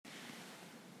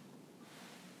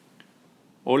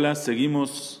Hola,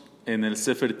 seguimos en el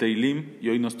Sefer Tehilim y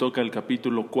hoy nos toca el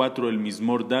capítulo 4, el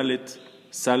Mizmor Dalet,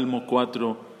 Salmo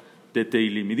 4 de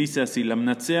Tehilim. Y dice así: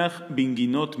 Lamnatseach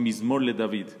binginot Mizmor le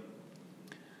David.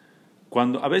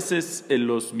 Cuando a veces en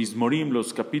los Mizmorim,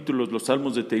 los capítulos, los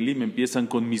salmos de Tehilim empiezan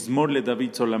con Mizmor le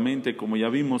David solamente, como ya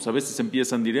vimos, a veces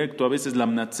empiezan directo, a veces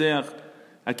Lamnatseach.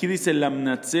 Aquí dice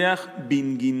Lamnatseach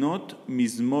binginot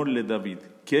Mizmor le David.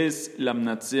 ¿Qué es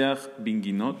Lamnatseach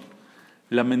binginot?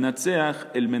 El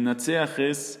menatseach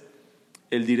es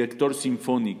el director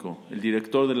sinfónico, el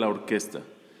director de la orquesta.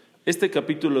 Este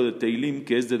capítulo de Tehilim,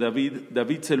 que es de David,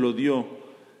 David se lo dio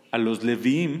a los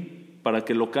Leviim para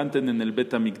que lo canten en el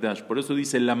Bet HaMikdash. Por eso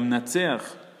dice Lamnatseach,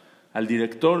 al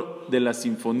director de la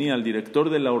sinfonía, al director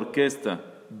de la orquesta,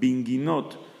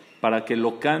 binginot, para que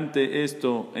lo cante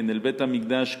esto en el Bet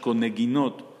HaMikdash con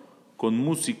neginot, con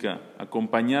música,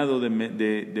 acompañado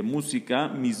de música,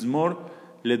 Mizmor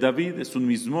le David, es un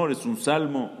Mizmor, es un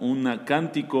salmo, un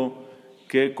cántico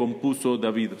que compuso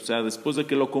David. O sea, después de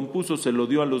que lo compuso, se lo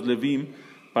dio a los Levim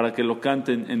para que lo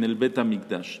canten en el Bet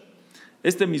HaMikdash.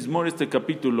 Este Mizmor, este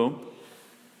capítulo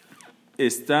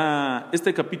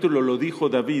lo dijo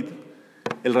David.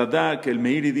 El Radak, el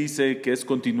Meiri, dice que es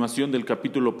continuación del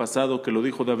capítulo pasado, que lo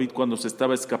dijo David cuando se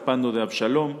estaba escapando de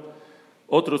Absalom.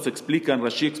 Otros explican,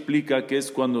 Rashi explica que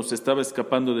es cuando se estaba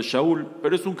escapando de Shaul,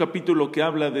 pero es un capítulo que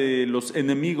habla de los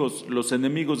enemigos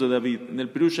de David. En el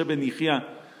Pirush Benihia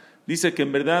dice que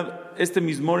en verdad este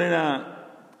Mizmor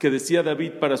era que decía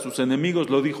David para sus enemigos,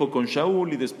 lo dijo con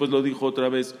Shaul y después lo dijo otra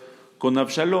vez con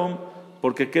Absalom,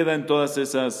 porque queda en todas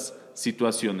esas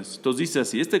situaciones. Entonces dice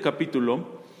así, este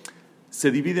capítulo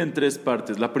se divide en tres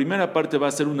partes. La primera parte va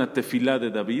a ser una tefilá de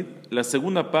David, la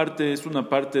segunda parte es una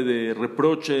parte de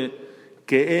reproche,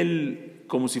 que él,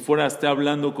 como si fuera, esté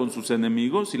hablando con sus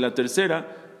enemigos, y la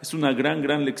tercera es una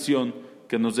gran lección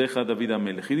que nos deja David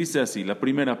Amelech. Y dice así, la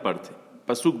primera parte,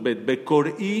 Pasuk Bet,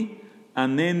 Bekor'i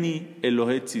aneni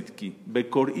Elohe tzidki.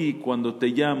 Bekor'i, cuando te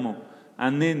llamo,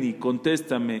 aneni,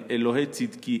 contéstame, Elohe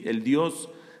tzidki, el Dios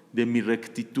de mi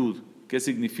rectitud. ¿Qué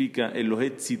significa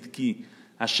Elohe tzidki?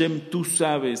 Hashem, tú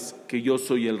sabes que yo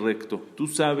soy el recto, tú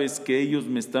sabes que ellos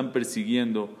me están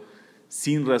persiguiendo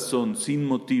sin razón, sin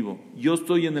motivo. Yo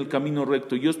estoy en el camino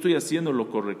recto, yo estoy haciendo lo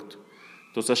correcto.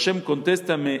 Entonces Hashem,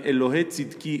 contéstame, Elohe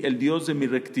tzidki, el Dios de mi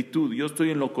rectitud, yo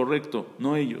estoy en lo correcto,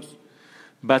 no ellos.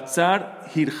 Batzar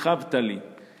hirhavtali,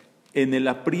 en el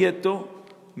aprieto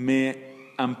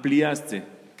me ampliaste.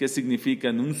 ¿Qué significa?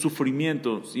 En un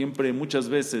sufrimiento, siempre, muchas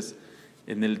veces,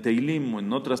 en el Tehilim o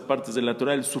en otras partes de la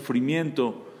Torah, el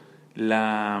sufrimiento,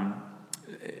 la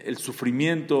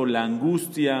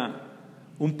angustia,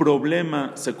 un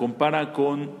problema se compara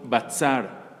con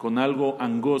batzar, con algo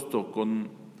angosto,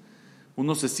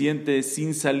 uno se siente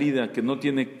sin salida, que no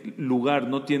tiene lugar,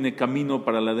 no tiene camino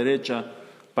para la derecha,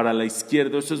 para la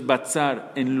izquierda. Eso es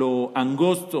batzar, en lo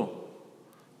angosto.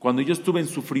 Cuando yo estuve en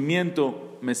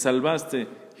sufrimiento, me salvaste,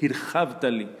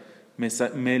 hirhavtali,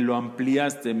 me lo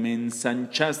ampliaste, me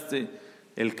ensanchaste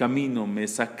el camino, me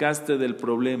sacaste del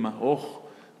problema.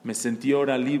 Me sentí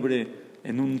ahora libre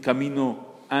en un camino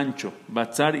ancho,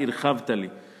 Batzar irhavtali,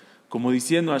 como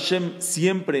diciendo Hashem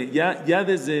siempre, ya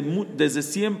desde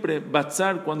siempre,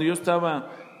 Batzar, cuando yo estaba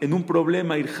en un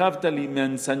problema, irhavtali, me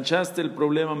ensanchaste el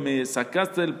problema, me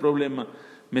sacaste del problema,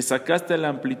 me sacaste la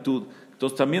amplitud.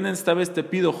 Entonces también esta vez te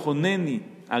pido, Joneni,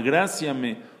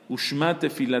 agráciame, Ushma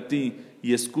tefilati,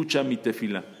 y escucha mi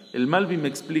tefila. El Malvi me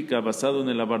explica, basado en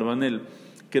el Abarbanel,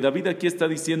 que David aquí está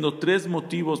diciendo tres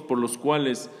motivos por los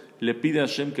cuales le pide a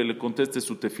Hashem que le conteste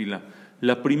su tefila.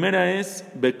 La primera es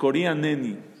Bekorí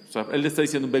aneni, o sea, él le está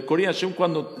diciendo Bekorí Hashem,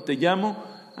 cuando te llamo,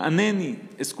 aneni,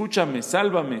 escúchame,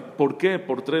 sálvame. ¿Por qué?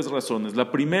 Por tres razones.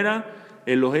 La primera,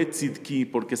 Elohe tzidki,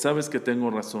 porque sabes que tengo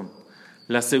razón.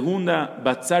 La segunda,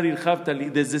 Batzar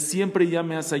irhavtali, desde siempre ya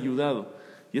me has ayudado.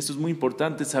 Y eso es muy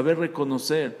importante, saber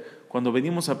reconocer. Cuando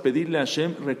venimos a pedirle a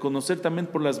Hashem, reconocer también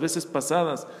por las veces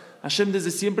pasadas. Hashem,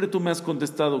 desde siempre tú me has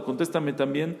contestado, contéstame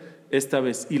también esta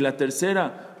vez. Y la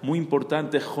tercera, muy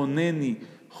importante,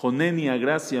 Joneni,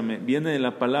 agráciame, viene de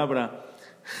la palabra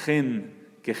gen,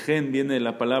 que gen viene de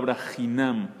la palabra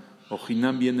jinam, o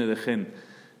jinam viene de gen.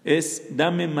 Es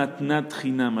dame matnat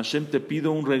jinam. Hashem, te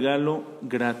pido un regalo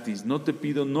gratis, no te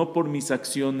pido, no por mis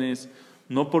acciones,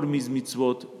 no por mis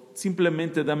mitzvot,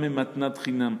 simplemente dame matnat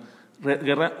jinam.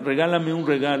 Regálame un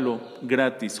regalo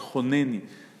gratis, Joneni.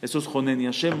 Eso es Joneni.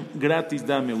 Hashem, gratis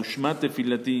dame, Ushma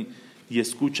tefilati, y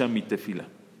escucha mi tefila.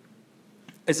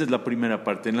 Esa es la primera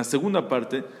parte. En la segunda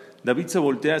parte, David se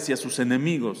voltea hacia sus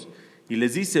enemigos y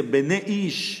les dice, Bene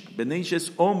Ish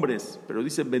es hombres, pero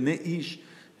dice Bene Ish.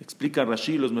 Explica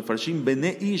Rashi, los Mefarshim,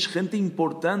 Bene Ish, gente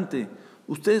importante.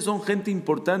 Ustedes son gente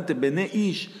importante. Bene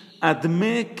ish,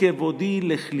 adme kevodi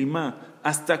lechlima.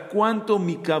 ¿Hasta cuánto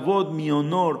mi kavod, mi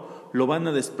honor, lo van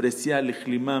a despreciar,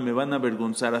 lechlima, me van a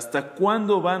avergonzar? ¿Hasta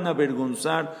cuándo van a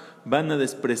avergonzar, van a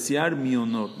despreciar mi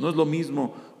honor? No es lo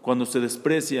mismo cuando se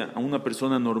desprecia a una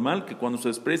persona normal que cuando se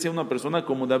desprecia a una persona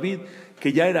como David,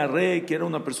 que ya era rey, que era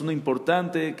una persona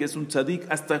importante, que es un tzadik.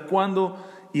 ¿Hasta cuándo?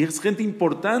 Y es gente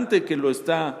importante que lo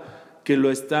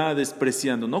está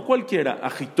despreciando. No cualquiera.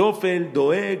 Ahitofel,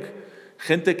 Doeg,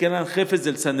 gente que eran jefes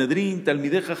del Sanedrín,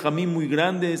 Talmidei Jajamim muy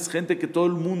grandes, gente que todo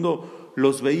el mundo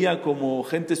los veía como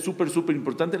gente súper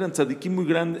importante. Eran tzadikim muy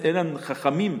grandes, eran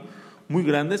Jajamim muy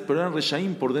grandes, pero eran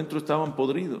reshaim, por dentro estaban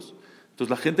podridos. Entonces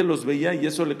la gente los veía y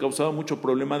eso le causaba mucho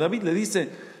problema a David. Le dice,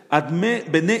 Adme,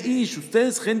 Bene Ish,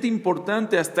 ustedes gente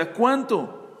importante, ¿hasta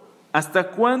cuánto?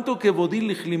 ¿Hasta cuánto que Bodil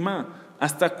Lijlima?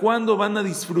 ¿Hasta cuándo van a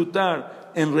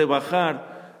disfrutar en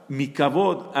rebajar mi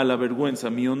kavod a la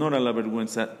vergüenza, mi honor a la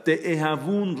vergüenza?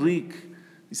 Tehavun rik,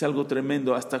 dice algo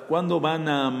tremendo. ¿Hasta cuándo van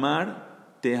a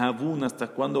amar? Tehavun, ¿hasta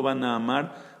cuándo van a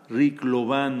amar? Rik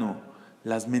lobano,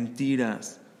 las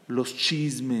mentiras, los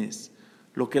chismes,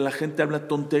 lo que la gente habla,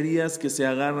 tonterías que se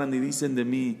agarran y dicen de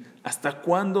mí. ¿Hasta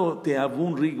cuándo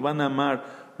Tehavun rik van a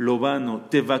amar lobano?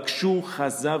 Tevakshu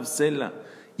hazav sela.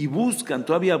 Y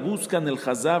todavía buscan el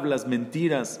hazab, las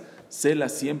mentiras. Sela,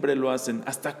 siempre lo hacen.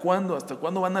 ¿Hasta cuándo? ¿Hasta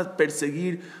cuándo van a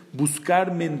perseguir,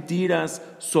 buscar mentiras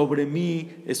sobre mí,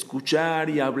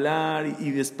 escuchar y hablar y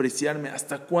despreciarme?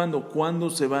 ¿Hasta cuándo? ¿Cuándo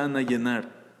se van a llenar?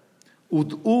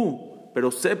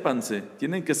 Pero sépanse,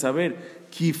 tienen que saber,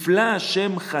 Kifla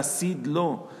Hashem Hasid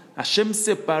lo. Hashem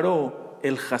separó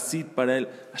el Hasid para él.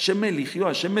 Hashem me eligió,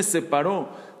 Hashem me separó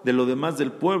de lo demás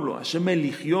del pueblo. Hashem me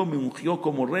eligió, me ungió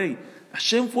como rey.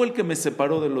 Hashem fue el que me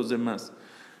separó de los demás.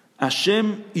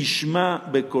 Hashem Ishma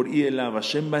Bekori Elav.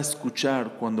 Hashem va a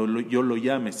escuchar cuando yo lo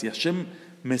llame. Si Hashem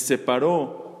me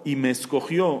separó y me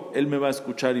escogió, Él me va a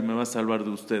escuchar y me va a salvar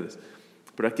de ustedes.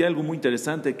 Pero aquí hay algo muy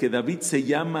interesante, que David se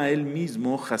llama a él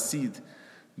mismo Hasid.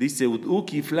 Dice,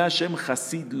 Kifla Hashem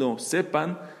Hasid lo.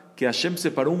 Sepan que Hashem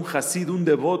separó un Hasid, un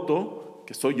devoto,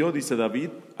 que soy yo, dice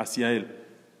David, hacia él.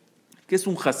 ¿Qué es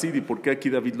un Hasid y por qué aquí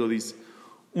David lo dice?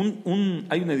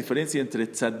 Hay una diferencia entre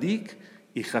tzadik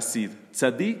y hasid.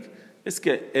 Tzadik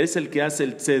es el que hace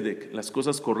el tzedek, las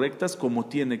cosas correctas como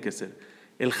tiene que ser.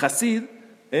 El hasid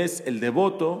es el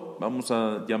devoto, vamos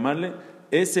a llamarle,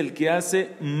 es el que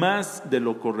hace más de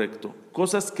lo correcto,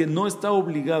 cosas que no está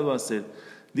obligado a hacer.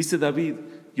 Dice David,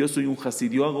 yo soy un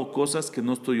hasid, yo hago cosas que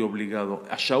no estoy obligado.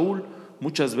 A Shaul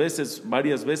muchas veces,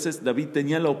 varias veces, David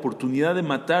tenía la oportunidad de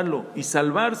matarlo y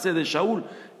salvarse de Shaul,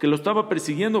 que lo estaba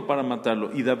persiguiendo para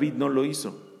matarlo, y David no lo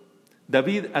hizo.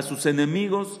 David a sus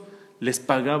enemigos les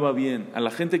pagaba bien, a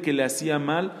la gente que le hacía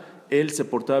mal, él se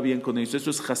portaba bien con ellos. Eso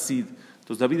es hasid.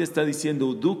 Entonces David está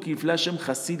diciendo, Duki Flashem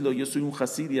Hasidlo, yo soy un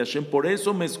hasid y Hashem por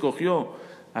eso me escogió.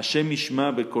 Hashem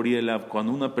Ishma Bekori Elav.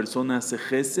 Cuando una persona hace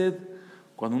chesed,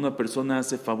 cuando una persona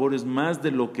hace favores más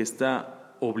de lo que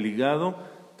está obligado,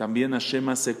 también Hashem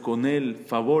hace con él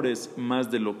favores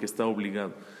más de lo que está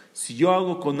obligado. Si yo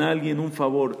hago con alguien un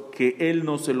favor que él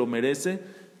no se lo merece,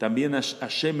 también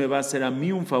Hashem me va a hacer a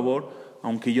mí un favor,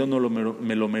 aunque yo no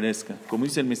me lo merezca. Como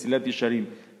dice el Mesilat Yesharim,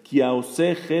 Ki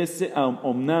haose chesed,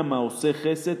 omnam haose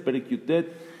chesed, perikyutet,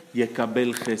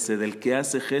 yekabel chesed. El que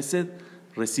hace chesed,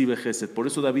 recibe chesed. Por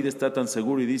eso David está tan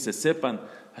seguro y dice, sepan,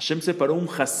 Hashem separó un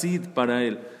hasid para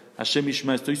él. Hashem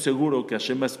Ishma, estoy seguro que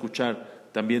Hashem va a escuchar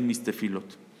también mis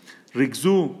tefilot.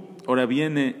 Rigzu, ahora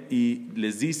viene y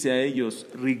les dice a ellos,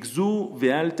 Rigzu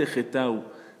veal tejetau.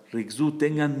 Rigzu,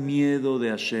 tengan miedo de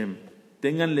Hashem,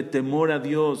 ténganle temor a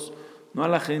Dios, no a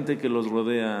la gente que los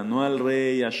rodea, no al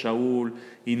rey, a Shaul,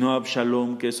 y no a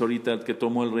Absalom, que es ahorita el que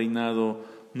tomó el reinado.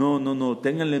 No,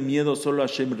 ténganle miedo solo a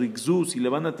Hashem. Rigzu, si le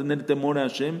van a tener temor a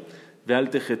Hashem, veal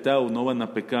tejetau, no van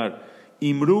a pecar.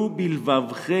 Imru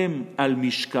bilvavchem al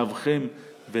mishkavchem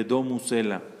vedomu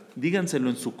sela. Díganselo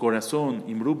en su corazón,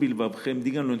 Imru bilvavchem,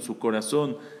 díganlo en su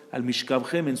corazón, al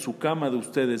mishkavchem, en su cama de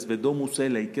ustedes, vedomu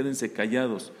sela, y quédense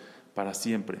callados para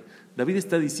siempre. David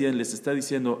les está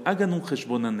diciendo, hagan un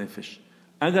cheshbon hanefesh,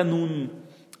 hagan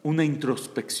una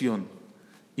introspección.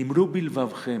 Imru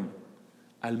bilvavchem,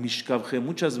 al mishkavchem.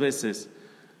 Muchas veces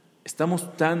estamos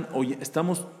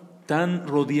tan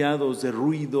rodeados de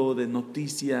ruido, de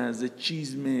noticias, de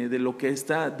chisme, de lo que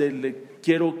está,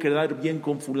 quiero quedar bien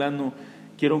con fulano,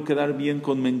 quiero quedar bien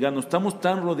con mengano. Estamos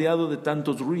tan rodeados de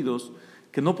tantos ruidos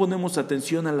que no ponemos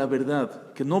atención a la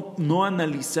verdad, que no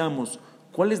analizamos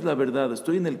cuál es la verdad,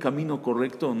 ¿estoy en el camino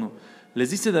correcto o no? Les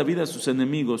dice David a sus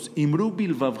enemigos, Imru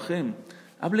bilvavchem,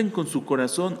 hablen con su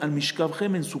corazón, al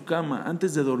mishkavchem, en su cama,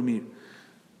 antes de dormir.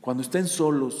 Cuando estén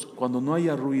solos, cuando no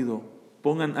haya ruido,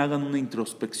 hagan una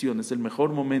introspección. Es el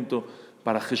mejor momento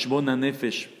para Heshbon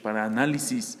HaNefesh, para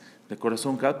análisis de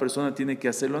corazón. Cada persona tiene que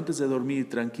hacerlo antes de dormir,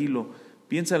 tranquilo.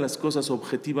 Piensa las cosas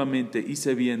objetivamente.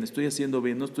 Hice bien, estoy haciendo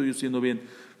bien, no estoy haciendo bien.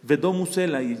 Vedom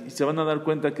Usela, y se van a dar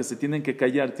cuenta que se tienen que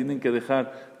callar, tienen que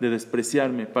dejar de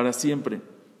despreciarme para siempre.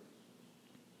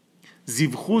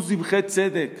 Zivhu Zivhet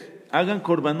Tzedek, hagan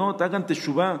korbanot, hagan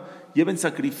teshuvah, lleven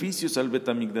sacrificios al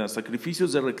Betamigdash,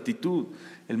 sacrificios de rectitud.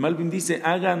 El Malvin dice,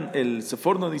 el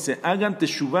Seforno dice, hagan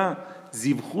teshuvah,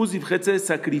 zivhu Zivhet Tzedek,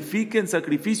 sacrifiquen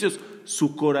sacrificios,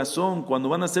 su corazón, cuando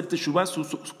van a hacer teshuvah, su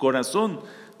corazón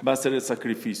va a ser el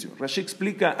sacrificio. Rashi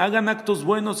explica, hagan actos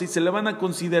buenos y se le van a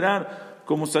considerar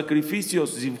como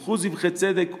sacrificios, zivhu Zivhet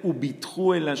Tzedek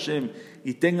ubithu el Hashem,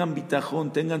 y tengan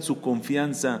bitajón, tengan su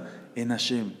confianza en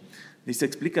Hashem. Dice,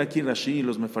 explica aquí Rashi y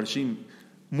los Mefarshim,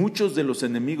 muchos de los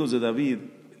enemigos de David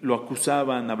lo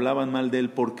acusaban, hablaban mal de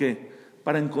él. ¿Por qué?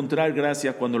 Para encontrar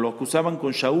gracia. Cuando lo acusaban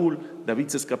con Shaul, David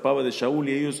se escapaba de Shaul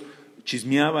y ellos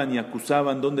chismeaban y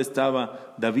acusaban dónde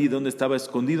estaba David, dónde estaba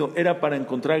escondido. Era para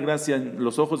encontrar gracia en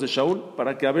los ojos de Shaul,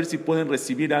 para que a ver si pueden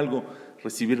recibir algo,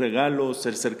 recibir regalos,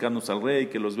 ser cercanos al rey,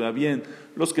 que los vea bien.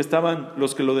 Los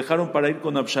que lo dejaron para ir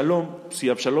con Absalom, si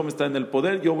Absalom está en el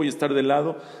poder, yo voy a estar del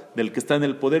lado del que está en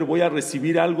el poder, voy a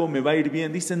recibir algo, me va a ir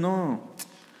bien. Dice, no,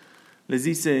 les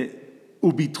dice,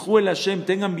 ubithu el Hashem,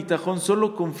 tengan bitajón,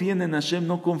 solo confíen en Hashem,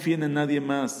 no confíen en nadie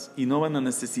más, y no van a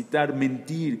necesitar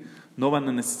mentir, no van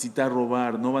a necesitar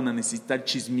robar, no van a necesitar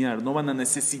chismear, no van a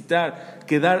necesitar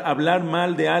hablar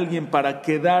mal de alguien para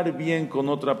quedar bien con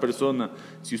otra persona.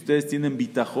 Si ustedes tienen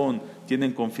bitajón,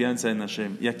 tienen confianza en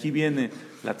Hashem. Y aquí viene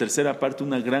la tercera parte,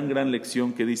 una gran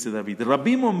lección que dice David.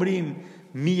 Rabim omrim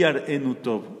miyar enu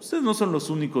tov. Ustedes no son los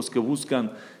únicos que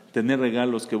buscan tener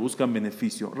regalos, que buscan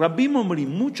beneficio. Rabim omrim,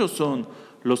 muchos son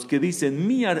los que dicen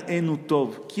miyar enu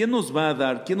tov. ¿Quién nos va a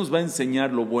dar? ¿Quién nos va a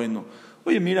enseñar lo bueno?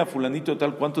 Oye, mira fulanito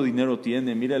tal, cuánto dinero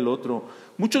tiene, mira el otro.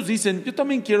 Muchos dicen, yo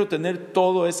también quiero tener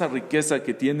toda esa riqueza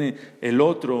que tiene el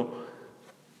otro.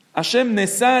 Hashem,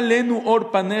 nesa alenu or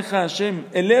paneja, Hashem,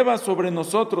 eleva sobre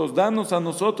nosotros, danos a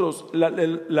nosotros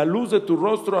la luz de tu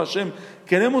rostro, Hashem.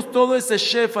 Queremos todo ese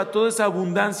shefa, toda esa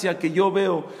abundancia que yo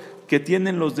veo que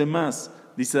tienen los demás.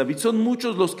 Dice David, son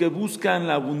muchos los que buscan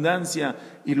la abundancia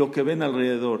y lo que ven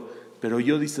alrededor. Pero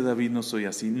yo, dice David, no soy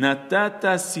así.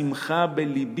 Natata simcha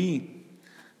belibi.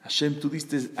 Hashem, tú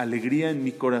diste alegría en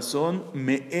mi corazón,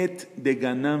 me'et de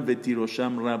ganam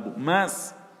vetirosham rabu,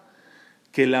 más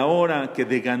que la hora que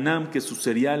de ganam, que sus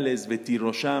cereales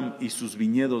vetirosham y sus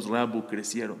viñedos rabu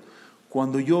crecieron.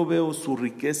 Cuando yo veo su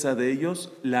riqueza de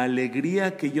ellos, la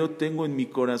alegría que yo tengo en mi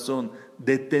corazón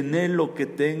de tener lo que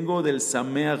tengo del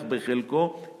sameach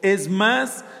bejelko es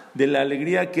más de la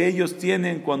alegría que ellos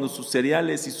tienen cuando sus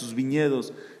cereales y sus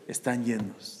viñedos están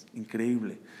llenos.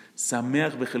 Increíble.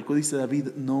 Sameach bejelko, dice David,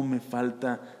 no me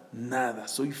falta nada,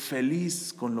 soy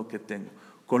feliz con lo que tengo,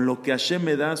 con lo que Hashem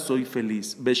me da soy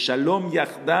feliz. Beshalom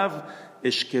yachdav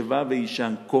eshkeva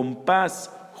veishan, con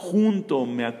paz junto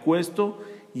me acuesto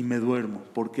y me duermo,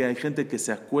 porque hay gente que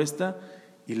se acuesta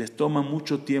y les toma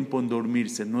mucho tiempo en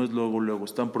dormirse, no es luego,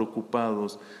 están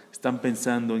preocupados, están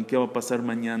pensando en qué va a pasar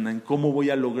mañana, en cómo voy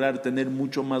a lograr tener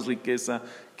mucho más riqueza,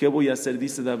 qué voy a hacer.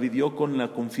 Dice David, yo con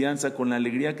la confianza, con la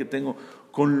alegría que tengo,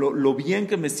 con lo bien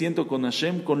que me siento con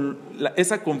Hashem, con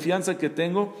esa confianza que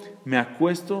tengo, me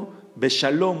acuesto,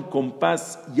 beshalom, con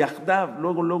paz, yachdav,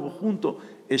 luego junto,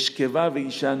 eshkeva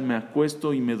veishan, me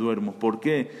acuesto y me duermo. ¿Por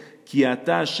qué? Ki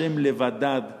ata Hashem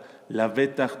levadad, la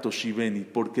vetach toshiveni,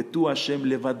 porque tú Hashem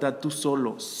levadad, tú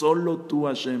solo tú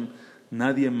Hashem,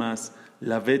 nadie más,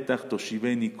 la vetach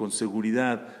toshiveni, con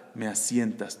seguridad me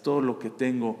asientas, todo lo que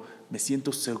tengo, me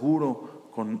siento seguro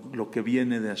con lo que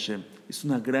viene de Hashem. Es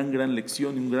una gran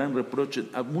lección y un gran reproche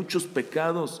a muchos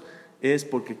pecados, es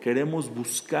porque queremos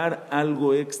buscar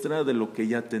algo extra de lo que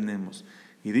ya tenemos.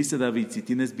 Y dice David, si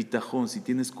tienes bitajón, si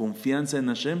tienes confianza en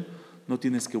Hashem, no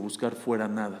tienes que buscar fuera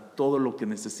nada, todo lo que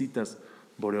necesitas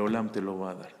Boreolam te lo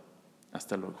va a dar.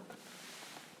 Hasta luego.